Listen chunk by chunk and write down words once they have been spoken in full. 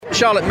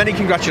Charltte, many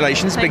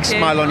congratulations. Thank Big you.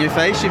 smile on your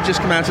face. You've just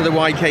come out of the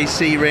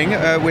YKC ring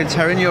with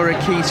Teren. You're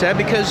Akita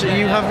because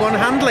you have won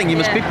handling. You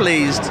must be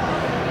pleased.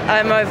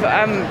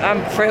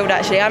 I'm thrilled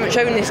actually. I haven't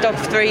shown this dog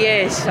for 3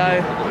 years, so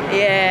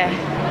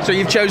yeah. So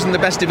you've chosen the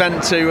best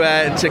event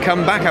to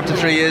come back after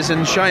 3 years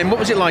and shine. What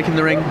was it like in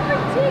the ring?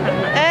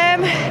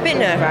 A bit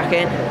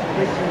nerve-wracking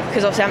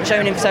because obviously I haven't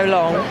shown him for so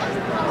long,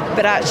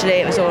 but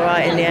actually it was all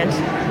right in the end.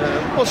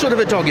 What sort of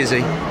a dog is he?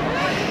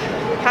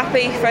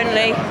 Happy,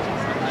 friendly,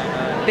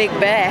 big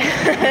bear,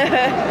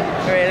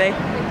 really.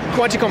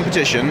 Quite a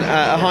competition,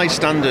 a high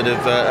standard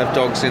of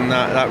dogs in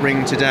that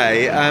ring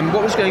today.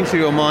 What was going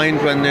through your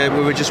mind when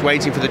we were just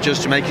waiting for the judge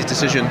to make his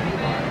decision?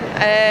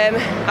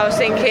 I was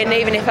thinking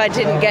even if I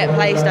didn't get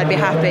placed, I'd be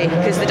happy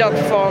because the dog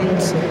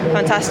performed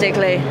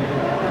fantastically.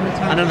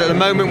 And at the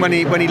moment when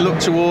he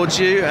looked towards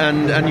you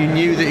and you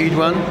knew that he'd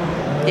won?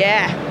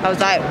 Yeah, I was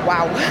like,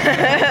 wow.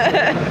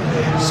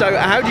 So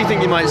how do you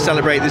think you might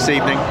celebrate this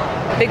evening?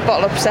 Big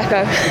bottle of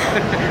Prosecco.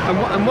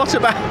 And what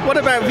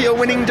about for your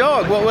winning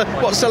dog?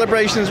 What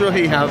celebrations will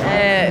he have?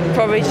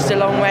 Probably just a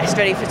long rest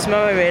ready for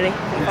tomorrow, really.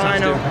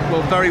 Final.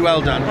 Well, very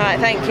well done. All right,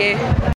 thank you.